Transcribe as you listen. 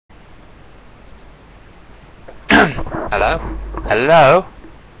Hello? Hello?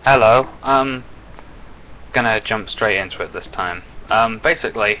 Hello? Gonna jump straight into it this time.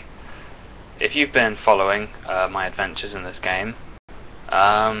 Basically, if you've been following my adventures in this game,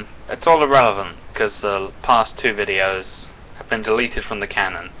 it's all irrelevant because the past two videos have been deleted from the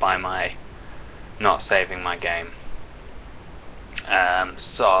canon by my not saving my game.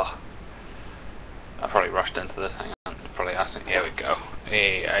 So I probably rushed into this. Hang on, probably asking. Here we go.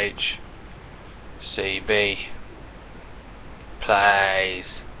 EHCB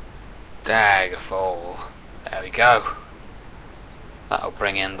plays Daggerfall. There we go. That'll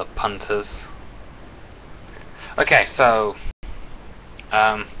bring in the punters. Okay, so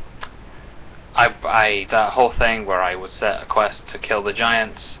that whole thing where I was set a quest to kill the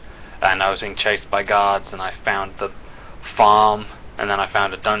giants, and I was being chased by guards, and I found the farm, and then I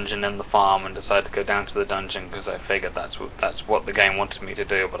found a dungeon in the farm, and decided to go down to the dungeon because I figured that's what the game wanted me to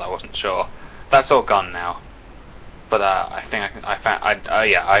do, but I wasn't sure. That's all gone now. But I think I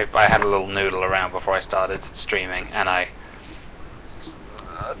had a little noodle around before I started streaming, and I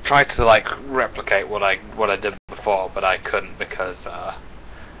tried to like replicate what I did before, but I couldn't because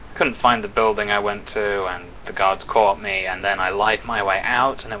couldn't find the building I went to, and the guards caught me, and then I lied my way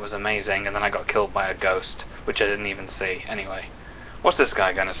out, and it was amazing, and then I got killed by a ghost, which I didn't even see. Anyway, what's this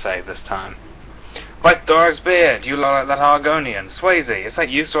guy gonna say this time? White dog's beard, you look like that Argonian. Swayze, is that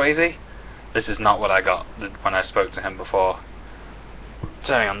you, Swayze? This is not what I got when I spoke to him before.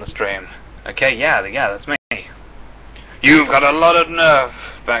 Turning on the stream. Okay, yeah, that's me. You've got a lot of nerve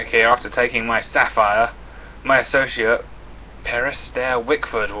back here after taking my sapphire. My associate, Perister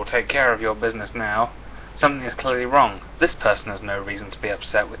Wickford, will take care of your business now. Something is clearly wrong. This person has no reason to be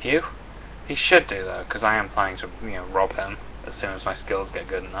upset with you. He should do, though, because I am planning to, rob him as soon as my skills get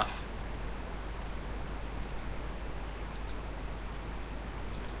good enough.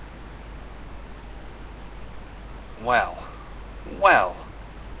 Well.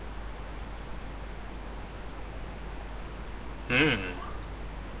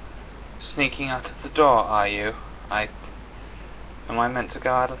 Sneaking out of the door, are you? Am I meant to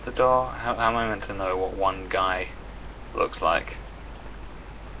go out of the door? How am I meant to know what one guy looks like?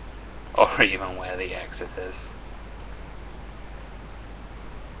 Or even where the exit is?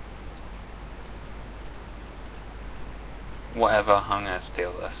 Whatever, I'm gonna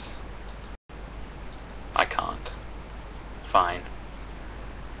steal this. I can't. Fine.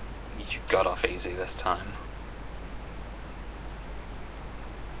 You got off easy this time.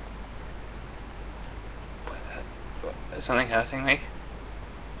 Is something hurting me?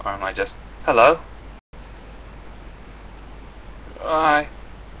 Or am I just... Hello? I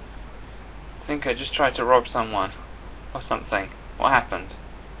think I just tried to rob someone. Or something. What happened?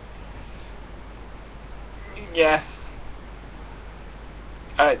 Yes.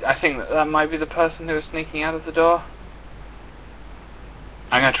 I think that might be the person who was sneaking out of the door.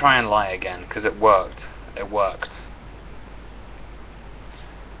 I'm gonna try and lie again, because it worked. It worked.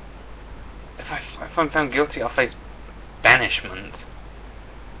 If I'm found guilty, I'll face banishment.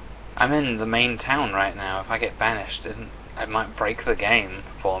 I'm in the main town right now. If I get banished, it might break the game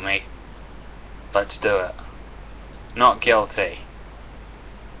for me. Let's do it. Not guilty.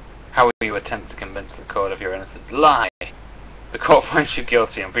 How will you attempt to convince the court of your innocence? Lie! The court finds you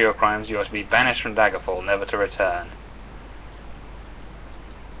guilty, and for your crimes you are to be banished from Daggerfall, never to return.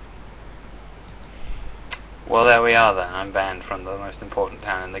 Well, there we are then. I'm banned from the most important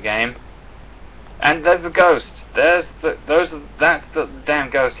town in the game. And there's the ghost. That's the damn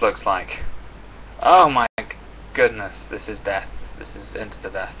ghost looks like. Oh my goodness, this is death. This is into the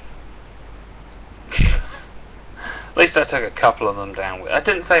death. At least I took a couple of them down. I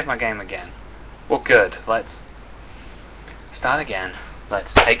didn't save my game again. Well, good. Let's start again.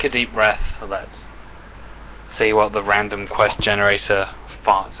 Let's take a deep breath. Let's see what the random quest generator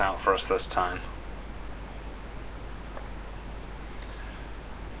farts out for us this time.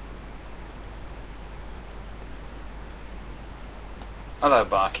 Hello,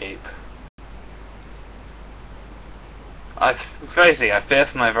 barkeep. Crazy, I fear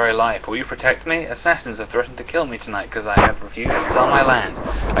for my very life. Will you protect me? Assassins have threatened to kill me tonight because I have refused to sell my land.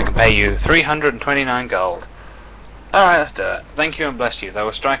 I can pay you 329 gold. Alright, let's do it. Thank you and bless you. They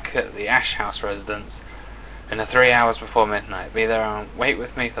will strike at the Ash House residence in the 3 hours before midnight. Be there and wait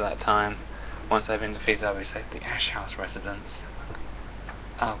with me for that time. Once I've been defeated, I'll be safe at the Ash House residence.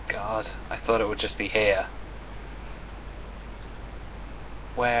 Oh god, I thought it would just be here.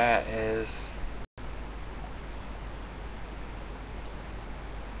 Where is...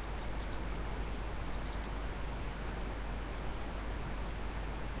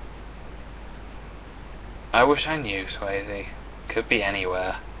 I wish I knew, Swayze. Could be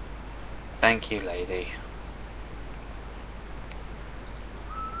anywhere. Thank you, lady.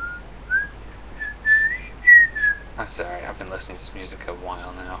 I'm sorry, I've been listening to this music a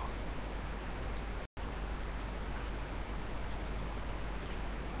while now.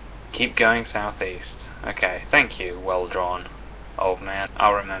 Keep going southeast. Okay, thank you, well drawn, old man.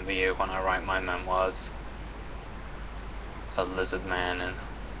 I'll remember you when I write my memoirs. A lizard man in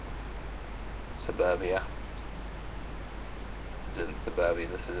suburbia. This isn't suburbia,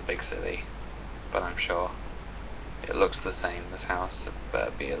 this is a big city. But I'm sure it looks the same as how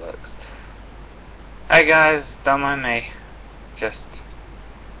suburbia looks. Hey guys, don't mind me. Just,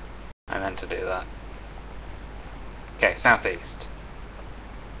 I meant to do that. Okay, southeast.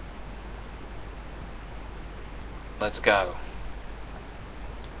 Let's go.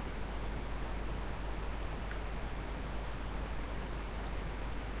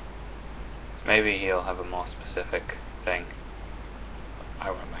 Maybe he'll have a more specific thing.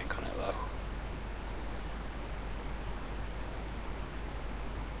 I won't bank on it though.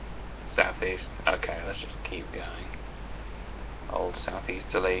 Southeast. Okay, let's just keep going. Old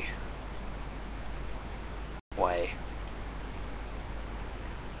southeasterly way.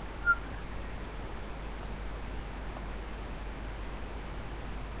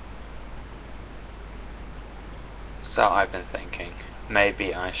 So I've been thinking,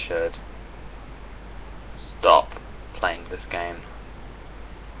 maybe I should stop playing this game.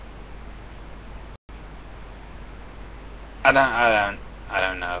 I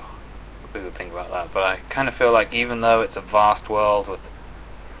don't know what people think about that, but I kind of feel like even though it's a vast world with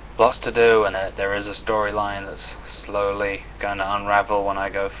lots to do and there is a storyline that's slowly going to unravel when I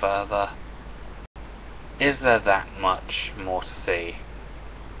go further, is there that much more to see?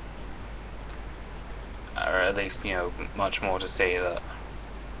 Or at least, you know, much more to see that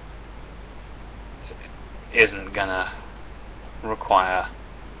isn't gonna require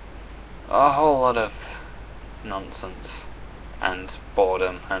a whole lot of nonsense and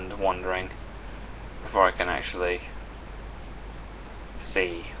boredom and wandering before I can actually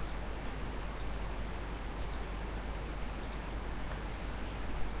see.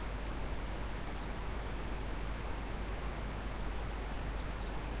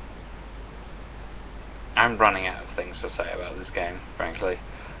 I'm running out of things to say about this game, frankly.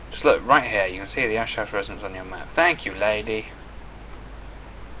 Just look, right here, you can see the Ash House residence on your map. Thank you, lady.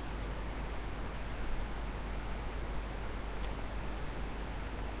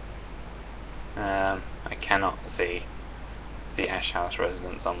 I cannot see the Ash House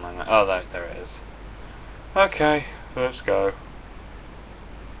residence on my map. Oh, there it is. Okay, let's go.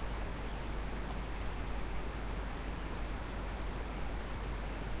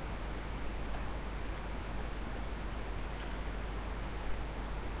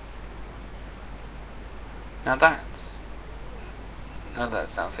 Now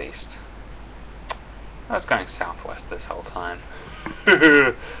that's southeast. I was going southwest this whole time.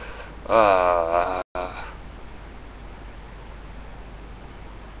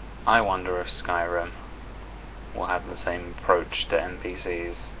 I wonder if Skyrim will have the same approach to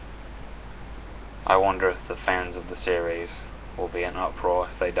NPCs. I wonder if the fans of the series will be in uproar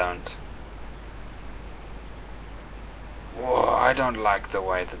if they don't. Whoa, I don't like the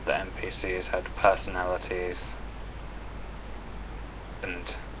way that the NPCs had personalities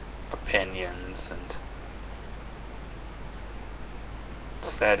and opinions and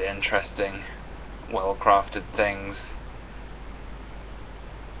said interesting, well-crafted things.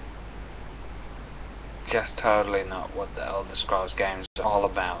 Just totally not what the Elder Scrolls games are all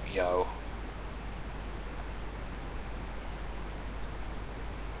about, yo.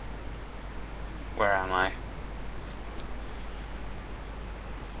 Where am I?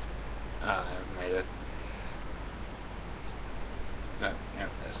 Oh, I've made it. No,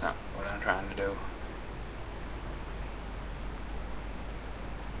 that's not what I'm trying to do.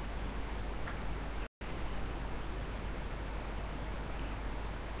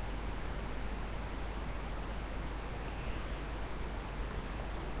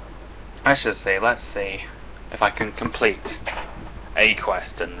 Let's see if I can complete a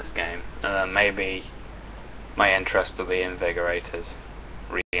quest in this game, and then maybe my interest will be reinvigorated,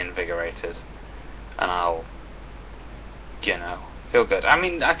 and I'll, you know, feel good. I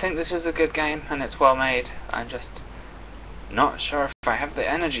mean, I think this is a good game, and it's well made. I'm just not sure if I have the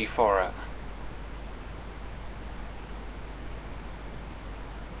energy for it.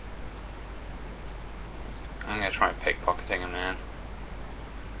 I'm gonna try pickpocketing a man.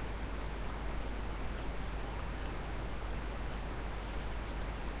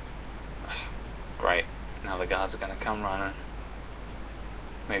 Great. Now the guards are gonna come running.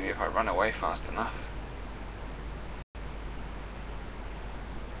 Maybe if I run away fast enough.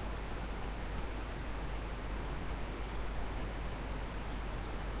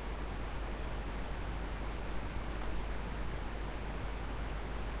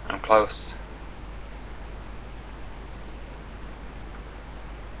 I'm close.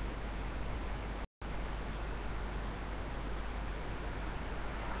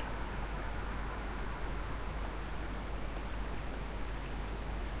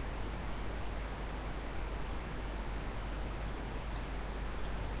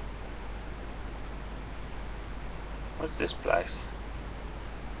 What's this place?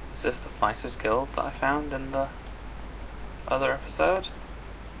 Is this the Fighters Guild that I found in the other episode?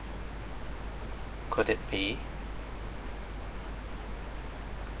 Could it be?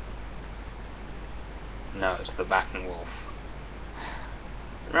 No, it's the Bat and Wolf.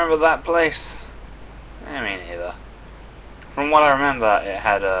 Remember that place? Me neither. From what I remember, it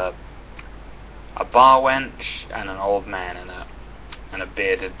had a bar wench and an old man in it, and a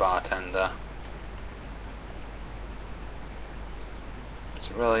bearded bartender. It's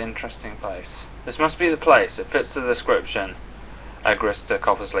a really interesting place. This must be the place. It fits the description Agrista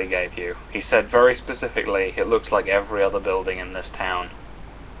Coppersley gave you. He said very specifically, it looks like every other building in this town.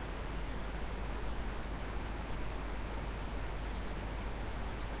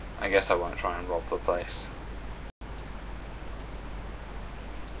 I guess I won't try and rob the place.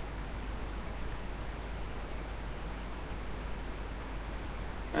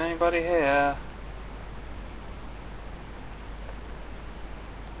 Anybody here?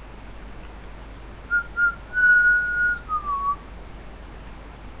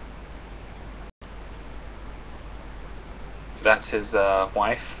 That's his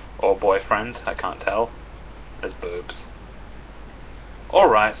wife or boyfriend, I can't tell. There's boobs.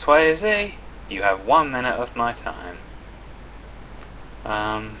 Alright, Swayze, you have 1 minute of my time.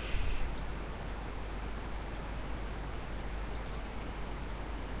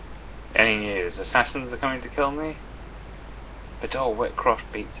 Any news? Assassins are coming to kill me? Bador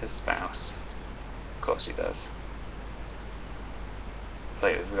Whitcroft beats his spouse. Of course he does.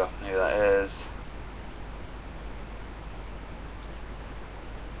 Completely forgotten who that is.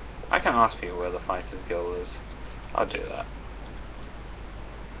 I can ask people where the Fighters Guild is. I'll do that.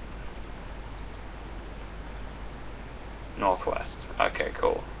 Northwest. Okay,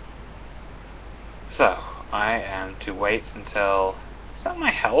 cool. So, I am to wait until... Is that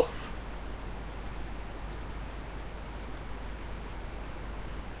my health?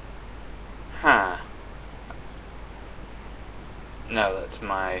 Huh. No, that's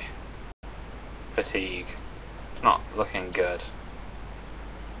my fatigue. It's not looking good.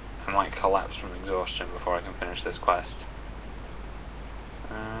 I might collapse from exhaustion before I can finish this quest.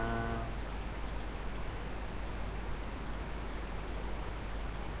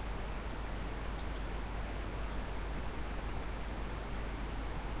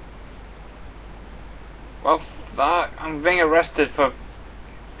 Well, fuck, I'm being arrested for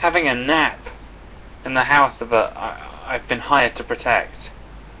having a nap in the house that I've been hired to protect.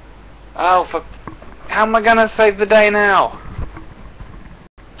 Oh, how am I gonna save the day now?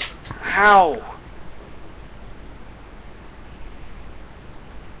 How?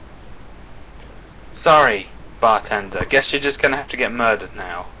 Sorry, bartender. Guess you're just gonna have to get murdered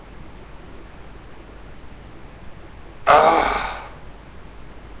now. Ugh.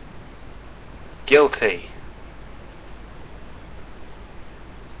 Guilty.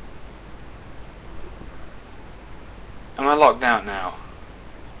 Am I locked out now?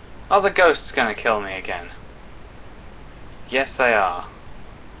 Are the ghosts gonna kill me again? Yes, they are.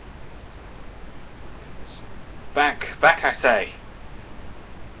 Back, I say.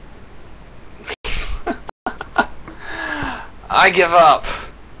 I give up.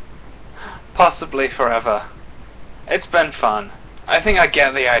 Possibly forever. It's been fun. I think I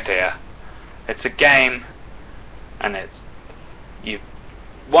get the idea. It's a game, and you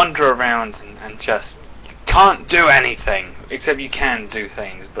wander around and just you can't do anything, except you can do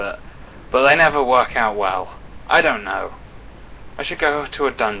things, but they never work out well. I don't know. I should go to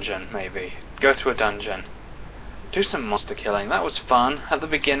a dungeon, maybe. Go to a dungeon. Do some monster killing. That was fun at the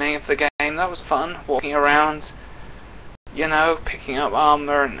beginning of the game. That was fun. Walking around, you know, picking up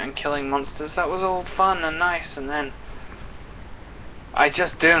armor and killing monsters. That was all fun and nice. And then I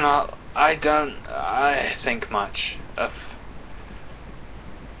think much of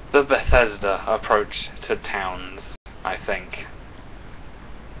the Bethesda approach to towns, I think.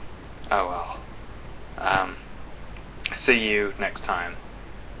 Oh well. See you next time.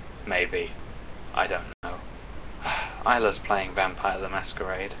 Maybe. I don't know. Isla's playing Vampire the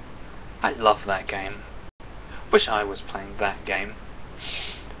Masquerade. I love that game. Wish I was playing that game.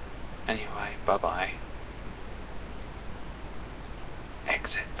 Anyway, bye-bye.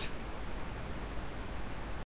 Exit.